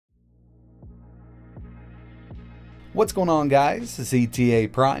What's going on, guys? It's ETA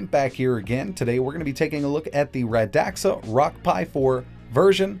Prime back here again. Today we're going to be taking a look at the Radxa Rock Pi 4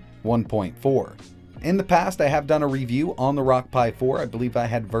 version 1.4. In the past I have done a review on the Rock Pi 4. I believe I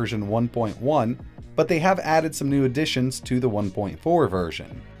had version 1.1, but they have added some new additions to the 1.4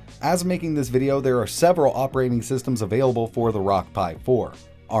 version. As I'm making this video, there are several operating systems available for the Rock Pi 4.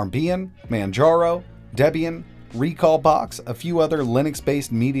 Armbian, Manjaro, Debian, RecalBox, a few other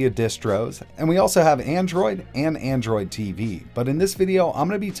Linux-based media distros, and we also have Android and Android TV. But in this video, I'm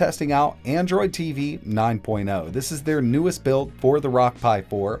going to be testing out Android TV 9.0. This is their newest build for the Rock Pi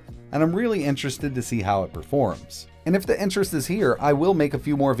 4, and I'm really interested to see how it performs. And if the interest is here, I will make a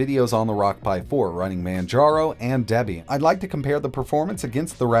few more videos on the Rock Pi 4 running Manjaro and Debian. I'd like to compare the performance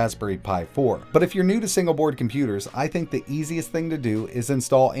against the Raspberry Pi 4. But if you're new to single board computers, I think the easiest thing to do is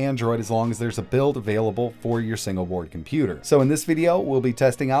install Android as long as there's a build available for your single board computer. So in this video, we'll be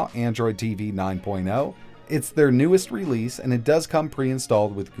testing out Android TV 9.0. It's their newest release and it does come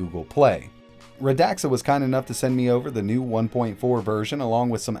pre-installed with Google Play. Radxa was kind enough to send me over the new 1.4 version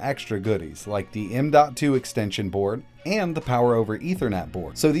along with some extra goodies like the M.2 extension board and the Power over Ethernet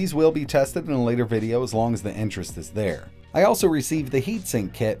board. So these will be tested in a later video as long as the interest is there. I also received the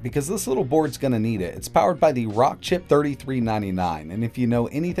heatsink kit because this little board's gonna need it. It's powered by the Rockchip 3399, and if you know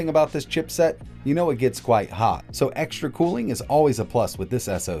anything about this chipset, you know it gets quite hot. So extra cooling is always a plus with this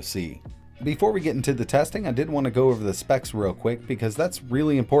SoC. Before we get into the testing, I did want to go over the specs real quick because that's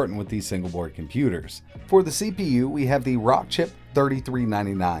really important with these single board computers. For the CPU, we have the Rockchip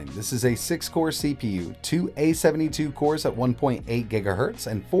 3399. This is a 6-core CPU, 2 A72 cores at 1.8 GHz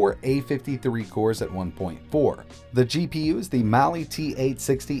and 4 A53 cores at 1.4. The GPU is the Mali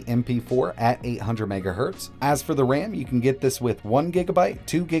T860 MP4 at 800 MHz. As for the RAM, you can get this with 1 GB,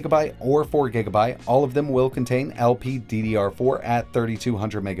 2 GB, or 4 GB. All of them will contain LPDDR4 at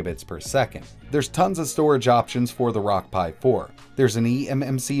 3200 megabits per second. There's tons of storage options for the Rock Pi 4. There's an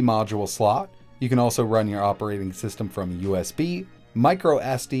eMMC module slot. You can also run your operating system from USB, micro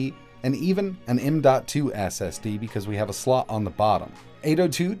SD, and even an M.2 SSD because we have a slot on the bottom.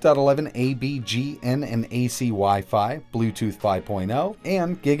 802.11ab GN and AC Wi-Fi, Bluetooth 5.0,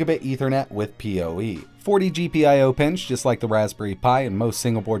 and Gigabit Ethernet with PoE. 40 GPIO pins just like the Raspberry Pi and most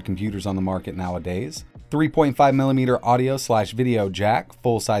single board computers on the market nowadays. 3.5mm audio/video jack,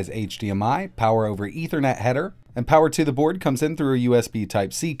 full-size HDMI, power over Ethernet header, and power to the board comes in through a USB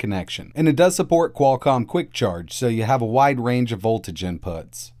Type-C connection. And it does support Qualcomm Quick Charge, so you have a wide range of voltage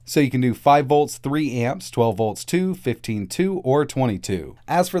inputs. So you can do 5 volts 3 amps, 12 volts 2, 15 2, or 22.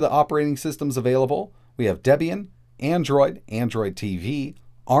 As for the operating systems available, we have Debian, Android, Android TV,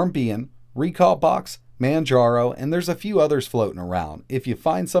 Armbian, RecalBox, Manjaro, and there's a few others floating around. If you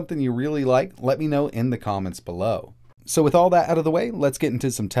find something you really like, let me know in the comments below. So with all that out of the way, let's get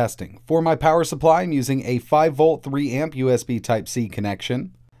into some testing. For my power supply, I'm using a 5 volt 3 amp USB Type-C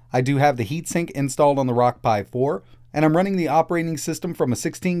connection. I do have the heatsink installed on the Rock Pi 4, and I'm running the operating system from a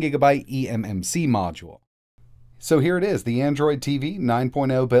 16 GB eMMC module. So here it is, the Android TV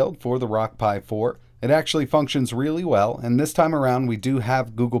 9.0 build for the Rock Pi 4. It actually functions really well, and this time around we do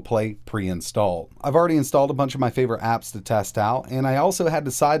have Google Play pre-installed. I've already installed a bunch of my favorite apps to test out, and I also had to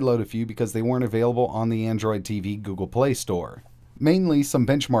sideload a few because they weren't available on the Android TV Google Play Store. Mainly some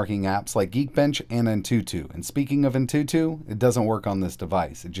benchmarking apps like Geekbench and Antutu, and speaking of Antutu, it doesn't work on this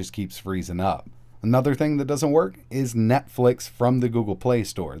device, it just keeps freezing up. Another thing that doesn't work is Netflix from the Google Play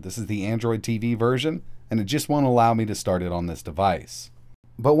Store. This is the Android TV version, and it just won't allow me to start it on this device.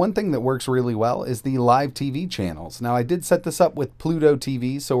 But one thing that works really well is the live TV channels. Now I did set this up with Pluto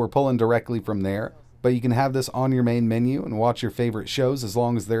TV, so we're pulling directly from there, but you can have this on your main menu and watch your favorite shows as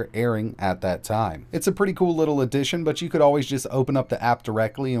long as they're airing at that time. It's a pretty cool little addition, but you could always just open up the app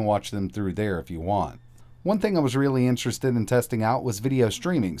directly and watch them through there if you want. One thing I was really interested in testing out was video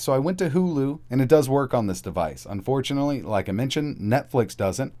streaming, so I went to Hulu, and it does work on this device. Unfortunately, like I mentioned, Netflix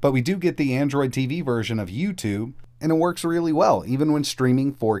doesn't, but we do get the Android TV version of YouTube, and it works really well, even when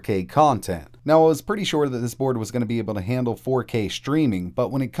streaming 4K content. Now, I was pretty sure that this board was going to be able to handle 4K streaming, but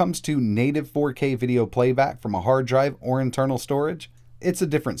when it comes to native 4K video playback from a hard drive or internal storage, it's a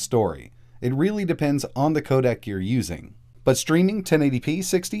different story. It really depends on the codec you're using. But streaming 1080p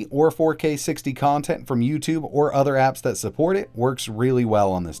 60 or 4K 60 content from YouTube or other apps that support it works really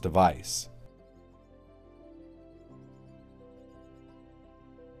well on this device.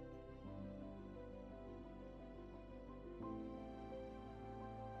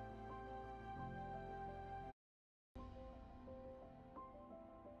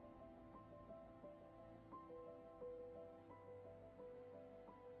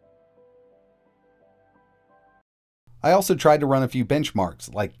 I also tried to run a few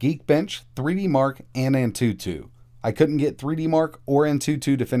benchmarks like Geekbench, 3D Mark, and Antutu. I couldn't get 3D Mark or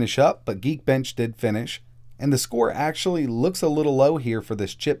N22 to finish up, but Geekbench did finish, and the score actually looks a little low here for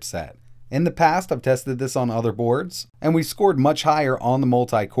this chipset. In the past, I've tested this on other boards, and we scored much higher on the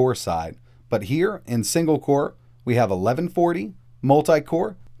multi-core side, but here in single core, we have 1140,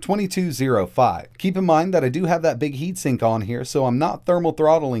 multi-core, 2205. Keep in mind that I do have that big heatsink on here, so I'm not thermal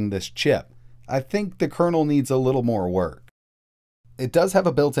throttling this chip. I think the kernel needs a little more work. It does have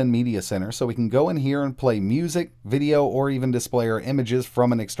a built-in media center, so we can go in here and play music, video, or even display our images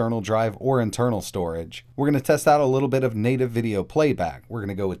from an external drive or internal storage. We're going to test out a little bit of native video playback. We're going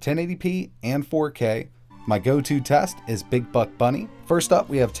to go with 1080p and 4K. My go-to test is Big Buck Bunny. First up,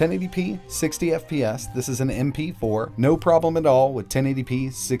 we have 1080p, 60 FPS. This is an MP4. No problem at all with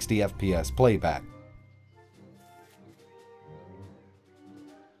 1080p, 60 FPS playback.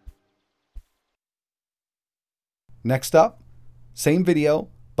 Next up, same video,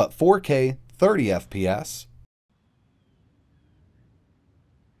 but 4K, 30 FPS.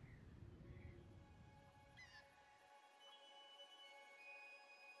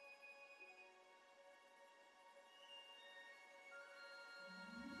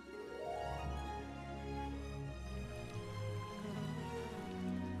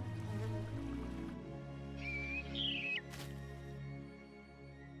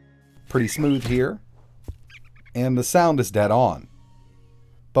 Pretty smooth here, and the sound is dead on.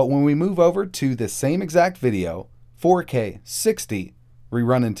 But when we move over to the same exact video, 4K 60, we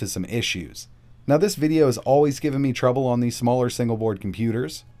run into some issues. Now this video has always given me trouble on these smaller single board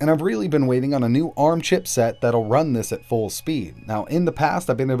computers, and I've really been waiting on a new ARM chipset that'll run this at full speed. Now in the past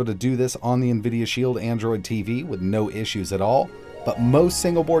I've been able to do this on the Nvidia Shield Android TV with no issues at all, but most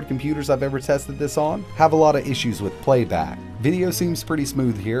single board computers I've ever tested this on have a lot of issues with playback. Video seems pretty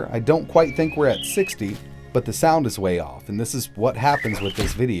smooth here. I don't quite think we're at 60, but the sound is way off, and this is what happens with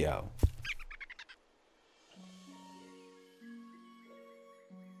this video.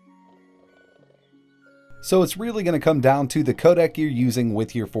 So it's really going to come down to the codec you're using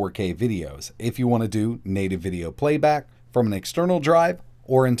with your 4K videos, if you want to do native video playback from an external drive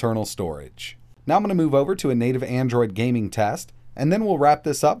or internal storage. Now I'm going to move over to a native Android gaming test, and then we'll wrap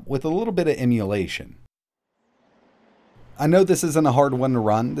this up with a little bit of emulation. I know this isn't a hard one to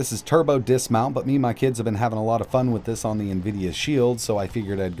run. This is turbo dismount, but me and my kids have been having a lot of fun with this on the Nvidia Shield, so I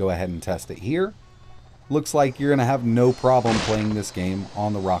figured I'd go ahead and test it here. Looks like you're going to have no problem playing this game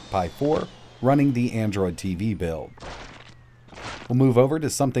on the Rock Pi 4, running the Android TV build. We'll move over to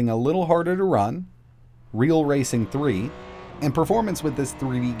something a little harder to run, Real Racing 3. And performance with this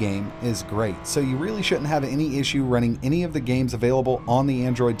 3D game is great, so you really shouldn't have any issue running any of the games available on the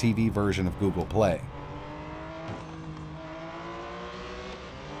Android TV version of Google Play.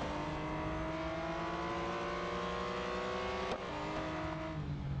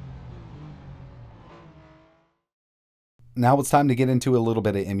 Now it's time to get into a little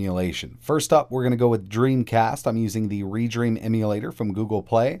bit of emulation. First up, we're going to go with Dreamcast. I'm using the Redream emulator from Google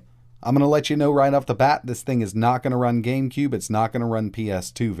Play. I'm going to let you know right off the bat, this thing is not going to run GameCube, it's not going to run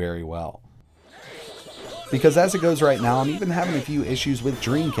PS2 very well. Because as it goes right now, I'm even having a few issues with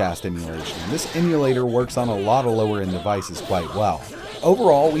Dreamcast emulation. This emulator works on a lot of lower end devices quite well.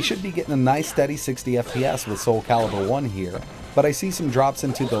 Overall, we should be getting a nice steady 60 FPS with Soul Calibur 1 here, but I see some drops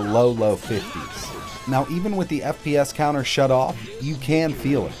into the low 50s. Now even with the FPS counter shut off, you can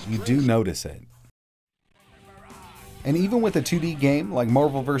feel it, you do notice it. And even with a 2D game like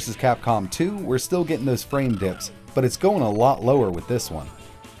Marvel vs. Capcom 2, we're still getting those frame dips, but it's going a lot lower with this one.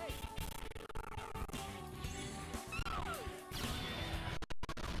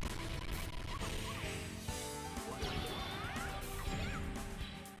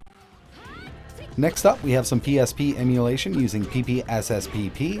 Next up, we have some PSP emulation using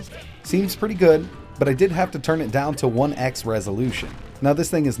PPSSPP. Seems pretty good, but I did have to turn it down to 1x resolution. Now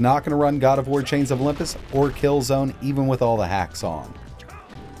this thing is not going to run God of War Chains of Olympus or Killzone even with all the hacks on.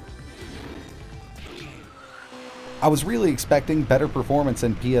 I was really expecting better performance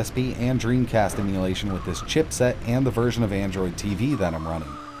in PSP and Dreamcast emulation with this chipset and the version of Android TV that I'm running.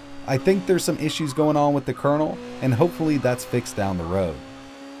 I think there's some issues going on with the kernel, and hopefully that's fixed down the road.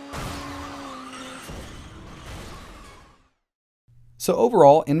 So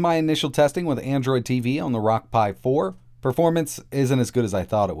overall, in my initial testing with Android TV on the Rock Pi 4, performance isn't as good as I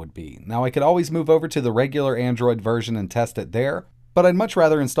thought it would be. Now I could always move over to the regular Android version and test it there, but I'd much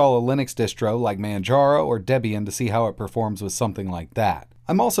rather install a Linux distro like Manjaro or Debian to see how it performs with something like that.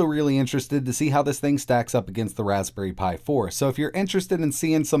 I'm also really interested to see how this thing stacks up against the Raspberry Pi 4, so if you're interested in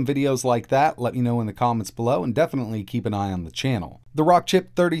seeing some videos like that, let me know in the comments below, and definitely keep an eye on the channel. The Rockchip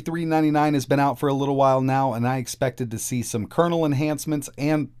 3399 has been out for a little while now, and I expected to see some kernel enhancements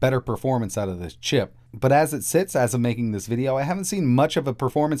and better performance out of this chip. But as it sits, as of making this video, I haven't seen much of a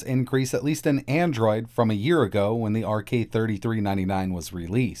performance increase, at least in Android, from a year ago when the RK3399 was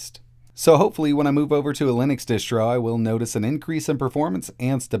released. So hopefully when I move over to a Linux distro, I will notice an increase in performance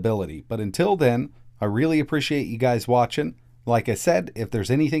and stability. But until then, I really appreciate you guys watching. Like I said, if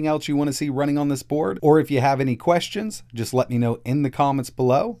there's anything else you want to see running on this board, or if you have any questions, just let me know in the comments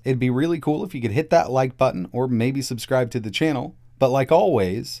below. It'd be really cool if you could hit that like button or maybe subscribe to the channel. But like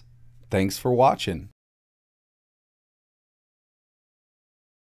always, thanks for watching.